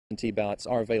Absentee ballots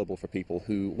are available for people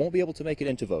who won't be able to make it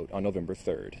in to vote on November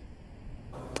 3rd.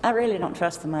 I really don't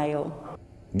trust the mail.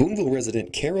 Boonville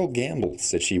resident Carol Gamble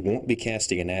said she won't be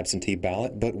casting an absentee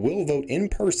ballot, but will vote in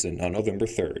person on November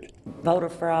 3rd. Voter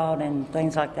fraud and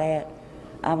things like that,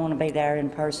 I want to be there in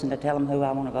person to tell them who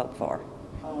I want to vote for.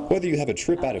 Whether you have a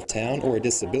trip out of town or a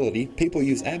disability, people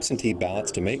use absentee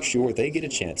ballots to make sure they get a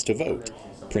chance to vote.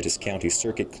 Prentiss County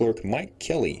Circuit Clerk Mike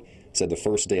Kelly said the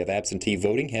first day of absentee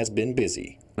voting has been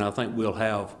busy. I think we'll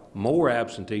have more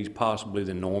absentees possibly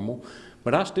than normal,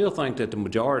 but I still think that the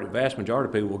vast majority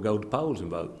of people will go to polls and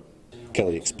vote.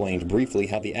 Kelly explained briefly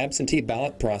how the absentee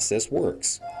ballot process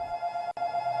works.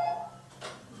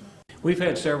 We've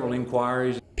had several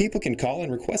inquiries. People can call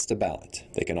and request a ballot.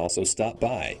 They can also stop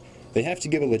by. They have to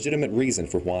give a legitimate reason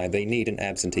for why they need an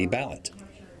absentee ballot.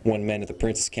 One man at the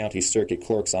Prentiss County Circuit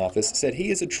Clerk's office said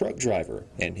he is a truck driver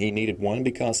and he needed one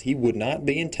because he would not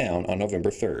be in town on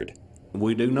November 3rd.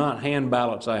 We do not hand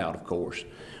ballots out, of course.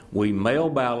 We mail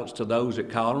ballots to those that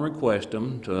call and request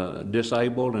them, to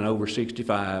disabled and over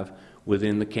 65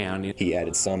 within the county. He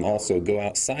added some also go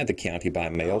outside the county by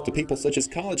mail to people such as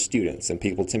college students and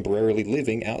people temporarily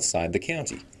living outside the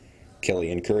county. Kelly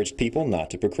encouraged people not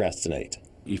to procrastinate.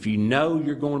 If you know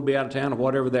you're going to be out of town, or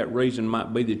whatever that reason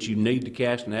might be that you need to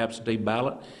cast an absentee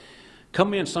ballot,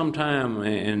 come in sometime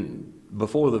and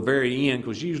before the very end,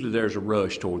 because usually there's a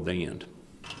rush toward the end.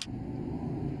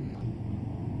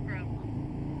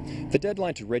 The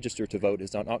deadline to register to vote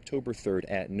is on October 3rd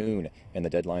at noon, and the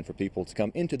deadline for people to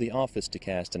come into the office to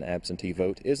cast an absentee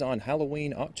vote is on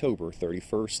Halloween, October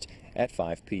 31st at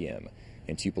 5 p.m.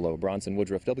 In Tupelo, Bronson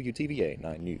Woodruff, WTVA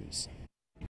 9 News.